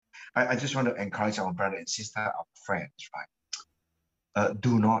I just want to encourage our brother and sister, our friends, right?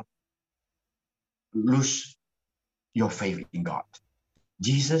 Do not lose your faith in God.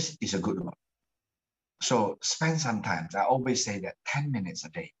 Jesus is a good Lord. So spend some time. I always say that 10 minutes a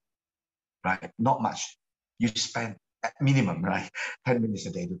day, right? Not much. You spend at minimum, right? 10 minutes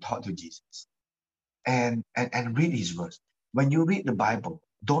a day to talk to Jesus and read his words. When you read the Bible,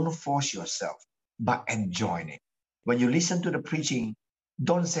 don't force yourself, but enjoy it. When you listen to the preaching,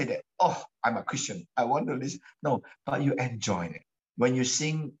 don't say that, oh, I'm a Christian, I want to listen. No, but you enjoy it. When you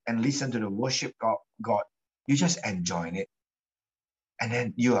sing and listen to the worship God, you just enjoy it. And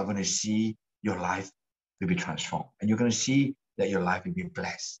then you are going to see your life will be transformed. And you're going to see that your life will be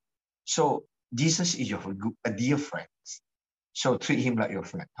blessed. So Jesus is a dear friend. So treat him like your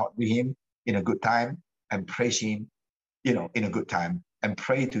friend. Talk to him in a good time and praise him, in a good time, and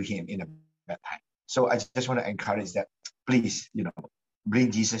pray to him in a bad time. So I just want to encourage that, please,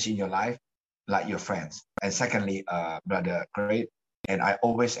 bring Jesus in your life like your friends. And secondly, Brother Craig, and I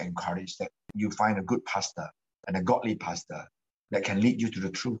always encourage that you find a good pastor and a godly pastor that can lead you to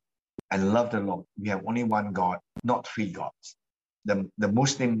the truth and love the Lord. We have only one God, not three gods. The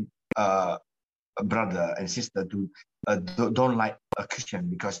Muslim brother and sister don't like a Christian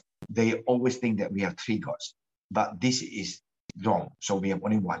because they always think that we have three gods. But this is wrong. So we have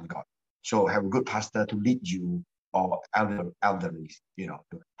only one God. So have a good pastor to lead you, or elderly, to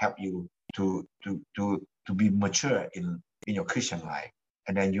help you to be mature in your Christian life.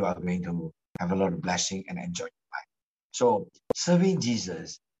 And then you are going to have a lot of blessing and enjoy your life. So serving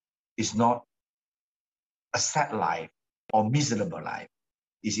Jesus is not a sad life or miserable life.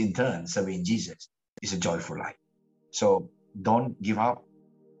 Is in turn serving Jesus is a joyful life. So don't give up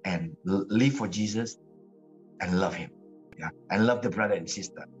and live for Jesus and love him. Yeah. And love the brother and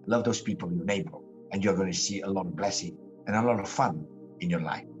sister. Love those people, your neighbor. And you're going to see a lot of blessing and a lot of fun in your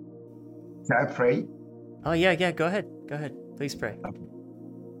life. Can I pray? Oh, yeah. Go ahead. Please pray.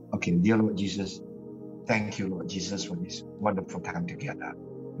 Okay. Dear Lord Jesus, thank you, Lord Jesus, for this wonderful time together.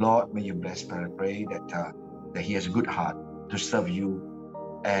 Lord, may you bless Brother Pray that he has a good heart to serve you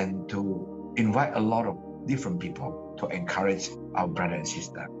and to invite a lot of different people to encourage our brother and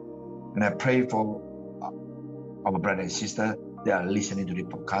sister. And I pray for our brother and sister that are listening to the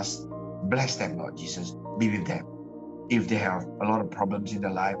podcast. Bless them, Lord Jesus. Be with them. If they have a lot of problems in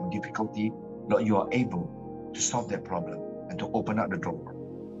their life or difficulty, Lord, you are able to solve that problem and to open up the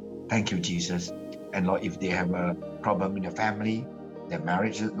door. Thank you, Jesus. And Lord, if they have a problem in their family, their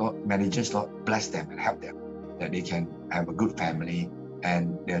marriages, Lord, bless them and help them that they can have a good family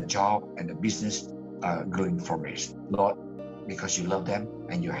and their job and the business growing flourish. Lord, because you love them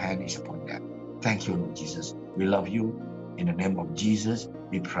and your hand is upon them. Thank you, Lord Jesus. We love you. In the name of Jesus,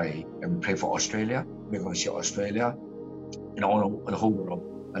 we pray. And we pray for Australia. We're going to see Australia and all the whole world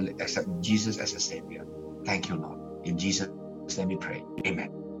accept Jesus as a Savior. Thank you, Lord. In Jesus' name we pray. Amen.